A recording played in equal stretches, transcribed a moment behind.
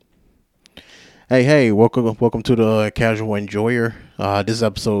Hey, welcome to the Casual Enjoyer. This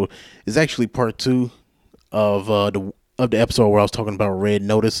episode is actually part two of the episode where I was talking about Red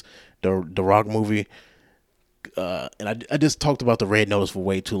Notice, the Rock movie. And I just talked about the Red Notice for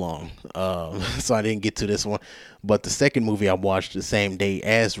way too long, so I didn't get to this one. But the second movie I watched the same day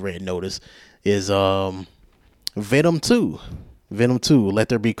as Red Notice is Venom 2. Venom 2, Let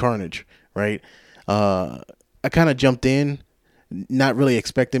There Be Carnage, right? I kind of jumped in, not really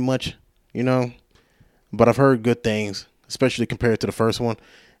expecting much, you know, but I've heard good things, especially compared to the first one.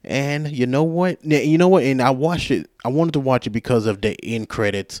 And you know what? And I watched it. I wanted to watch it because of the end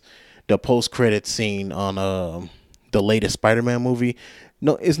credits, the post credit scene on the latest Spider-Man movie.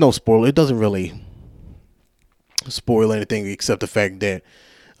 No, it's no spoiler. It doesn't really spoil anything except the fact that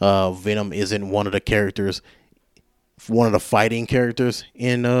Venom isn't one of the characters, one of the fighting characters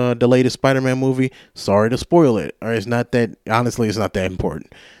in the latest Spider-Man movie. Sorry to spoil it. Or it's not that. Honestly, it's not that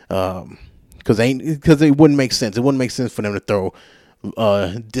important. Because it wouldn't make sense. It wouldn't make sense for them to throw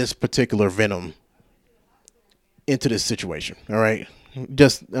this particular Venom into this situation. All right, I'm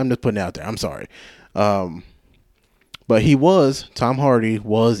just putting it out there. I'm sorry, but Tom Hardy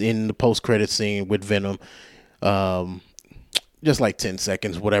was in the post credit scene with Venom, just like 10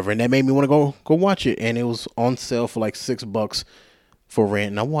 seconds, whatever, and that made me want to go watch it. And it was on sale for like $6 for rent,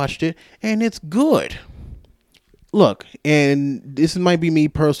 and I watched it, and it's good. Look, and this might be me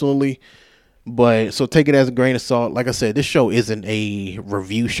personally. But so take it as a grain of salt. Like I said, this show isn't a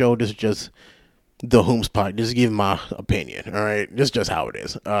review show. This is just the Whom's Pot. Just give my opinion. All right. This is just how it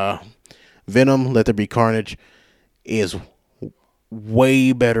is. Venom, Let There Be Carnage is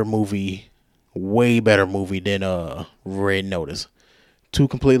way better movie. Way better movie than Red Notice. Two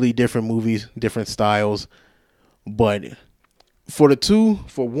completely different movies, different styles. But for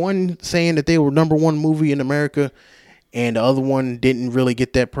one saying that they were number one movie in America and the other one didn't really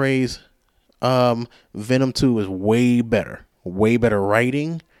get that praise. Venom 2 is way better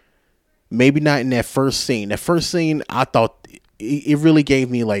writing. Maybe not in that first scene. That first scene, I thought it really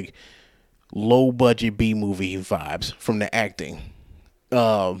gave me like low budget B movie vibes from the acting.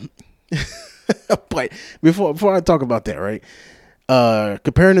 But before I talk about that, right?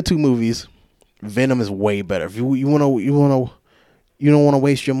 Comparing the two movies, Venom is way better. If you don't want to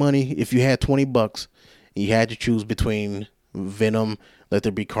waste your money, if you had $20 and you had to choose between Venom, Let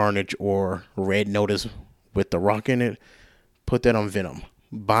There Be Carnage, or Red Notice with The Rock in it, put that on Venom.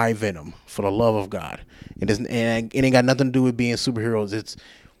 Buy Venom, for the love of God. It ain't got nothing to do with being superheroes. It's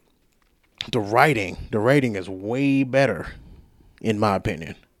the writing. The writing is way better, in my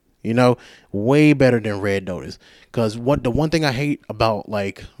opinion. Way better than Red Notice. Because the one thing I hate about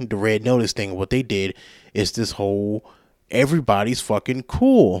like the Red Notice thing, what they did is this whole everybody's fucking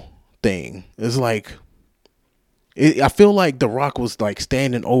cool thing. It's like, I feel like The Rock was like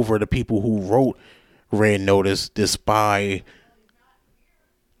standing over the people who wrote Red Notice, this spy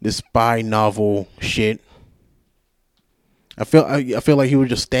novel shit. I feel like he was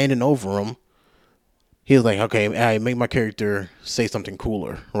just standing over them. He was like, okay, I make my character say something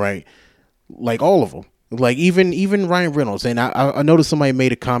cooler, right? Like all of them, like even Ryan Reynolds. And I noticed somebody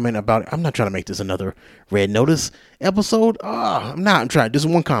made a comment about it. I'm not trying to make this another Red Notice episode. I'm not. I'm trying. This is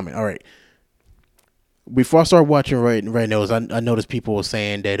one comment. All right. Before I started watching Red Notice, I noticed people were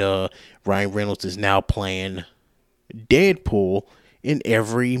saying that Ryan Reynolds is now playing Deadpool in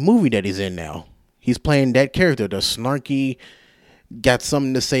every movie that he's in now. He's playing that character, the snarky, got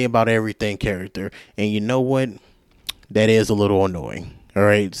something to say about everything character. And you know what? That is a little annoying. All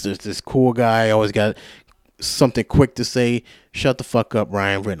right? It's just this cool guy, always got something quick to say. Shut the fuck up,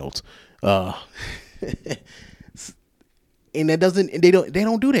 Ryan Reynolds. And they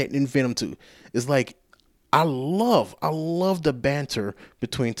don't do that in Venom 2. It's like, I love the banter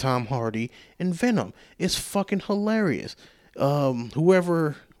between Tom Hardy and Venom. It's fucking hilarious.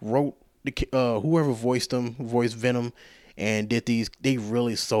 Whoever voiced Venom and did these, they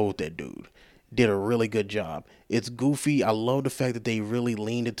really sold that dude. Did a really good job. It's goofy. I love the fact that they really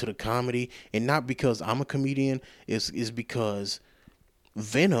leaned into the comedy, and not because I'm a comedian. It's because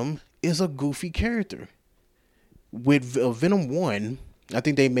Venom is a goofy character. With Venom 1, I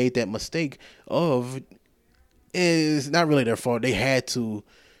think they made that mistake of, it's not really their fault. They had to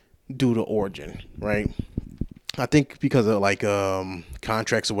do the origin, right? I think because of like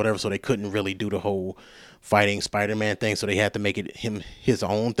contracts or whatever, so they couldn't really do the whole fighting Spider-Man thing, so they had to make it his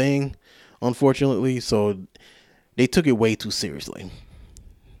own thing, unfortunately. So they took it way too seriously.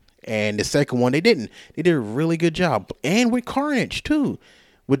 And the second one, they didn't. They did a really good job. And with Carnage too.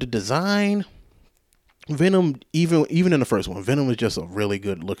 With the design, Venom, even in the first one, Venom is just a really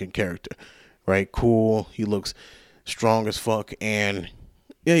good looking character. Right? Cool. He looks strong as fuck, and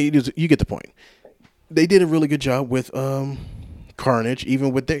yeah, you get the point. they did a really good job with Carnage,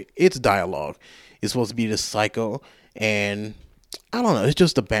 even with its dialogue. It's supposed to be this psycho, and I don't know. It's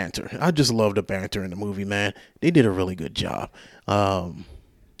just the banter. I just love the banter in the movie, man. They did a really good job. Um,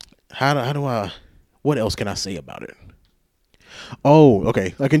 how do I? What else can I say about it? Oh,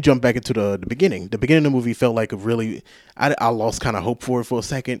 okay. I can jump back into the beginning. The beginning of the movie felt like a really. I lost kind of hope for it for a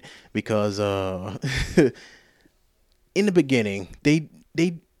second because in the beginning they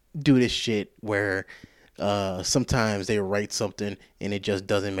do this shit where sometimes they write something and it just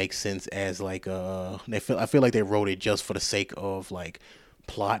doesn't make sense as like I feel like they wrote it just for the sake of like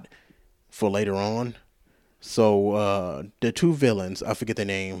plot for later on. So the two villains, I forget the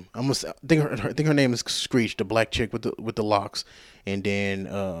name. I think her name is Screech, the black chick with the locks, and then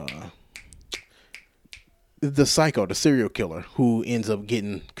the psycho, the serial killer who ends up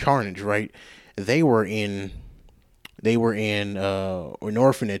getting Carnage. Right? They were in an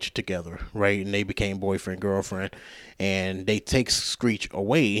orphanage together, right? And they became boyfriend girlfriend, and they take Screech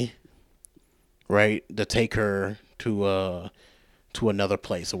away, right, to take her to another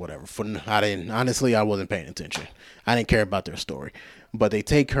place or whatever. I wasn't paying attention. I didn't care about their story, but they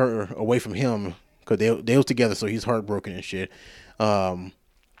take her away from him because they was together, so he's heartbroken and shit.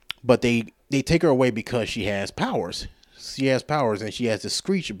 But they take her away because she has powers. She has powers, and she has the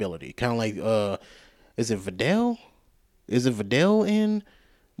Screech ability, kind of like is it Videl? Is it Videl in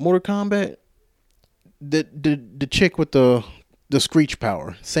Mortal Kombat? The chick with the Screech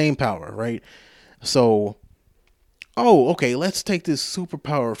power, same power, right? So, oh, okay, let's take this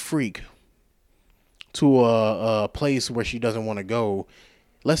superpower freak to a place where she doesn't want to go.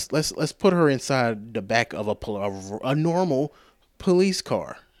 Let's put her inside the back of a normal police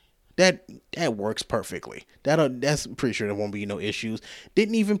car. That works perfectly. That's pretty sure there won't be no issues.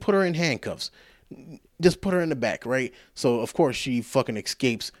 Didn't even put her in handcuffs. Just put her in the back, right? So of course she fucking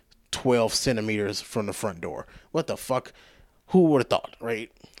escapes 12 centimeters from the front door. What the fuck? Who would have thought,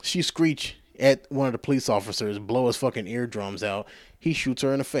 right? She Screech at one of the police officers, blow his fucking eardrums out. He shoots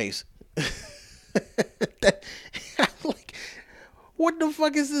her in the face. I'm like, what the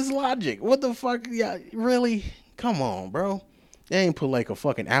fuck is this logic? What the fuck? Yeah, really? Come on, bro. They ain't put like a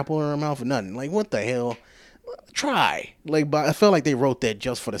fucking apple in her mouth or nothing. Like, what the hell? Try. Like, but I felt like they wrote that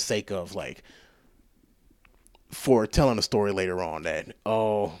just for the sake of like, for telling a story later on that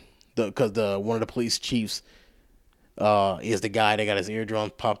because the one of the police chiefs is the guy that got his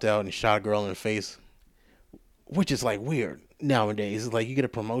eardrums popped out and shot a girl in the face, which is like weird nowadays. It's like you get a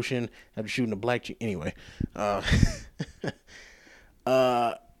promotion after shooting a black chick. Anyway, uh,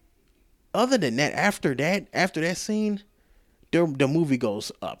 other than that, after that scene, the movie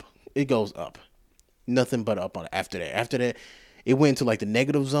goes up. It goes up. Nothing but up on it after that. After that, it went into like the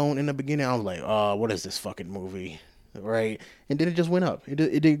negative zone in the beginning. I was like, oh, what is this fucking movie? Right? And then it just went up. It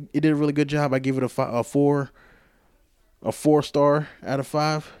did a really good job. I give it a 4 star out of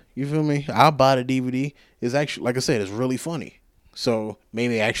 5. You feel me? I'll buy the DVD. It's actually, like I said, it's really funny. So made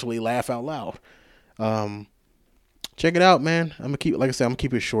me actually laugh out loud. Check it out, man. I'm gonna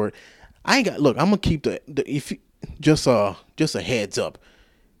keep it short. I'm gonna keep if just a heads up.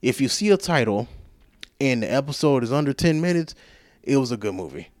 If you see a title and the episode is under 10 minutes, it was a good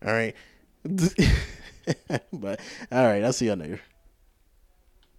movie. All right. But all right, I'll see y'all later.